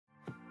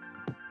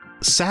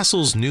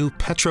Sasol's new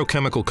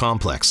petrochemical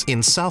complex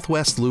in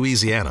southwest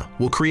Louisiana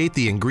will create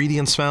the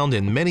ingredients found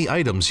in many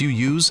items you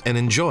use and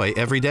enjoy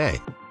every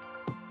day.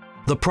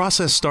 The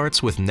process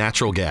starts with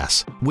natural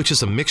gas, which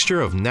is a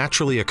mixture of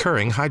naturally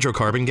occurring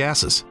hydrocarbon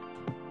gases.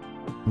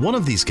 One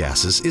of these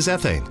gases is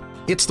ethane.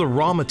 It's the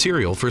raw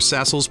material for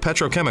Sasol's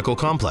petrochemical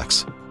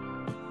complex.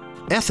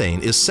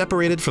 Ethane is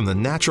separated from the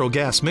natural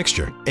gas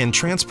mixture and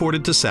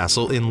transported to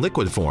Sasol in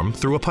liquid form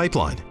through a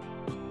pipeline.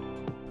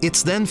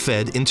 It's then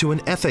fed into an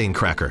ethane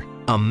cracker,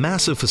 a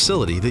massive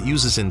facility that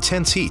uses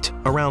intense heat,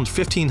 around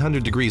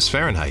 1500 degrees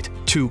Fahrenheit,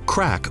 to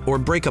crack or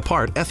break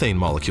apart ethane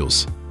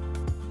molecules.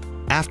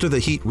 After the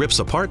heat rips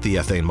apart the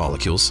ethane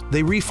molecules,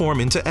 they reform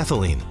into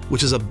ethylene,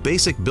 which is a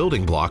basic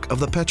building block of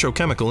the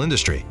petrochemical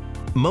industry.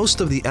 Most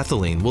of the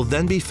ethylene will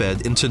then be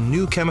fed into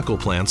new chemical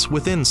plants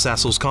within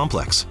Sasol's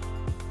complex.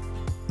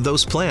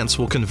 Those plants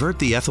will convert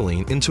the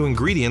ethylene into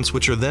ingredients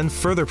which are then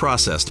further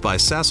processed by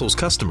Sasol's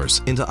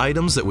customers into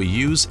items that we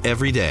use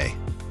every day.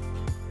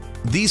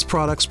 These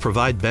products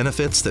provide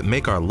benefits that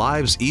make our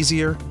lives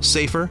easier,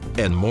 safer,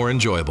 and more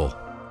enjoyable.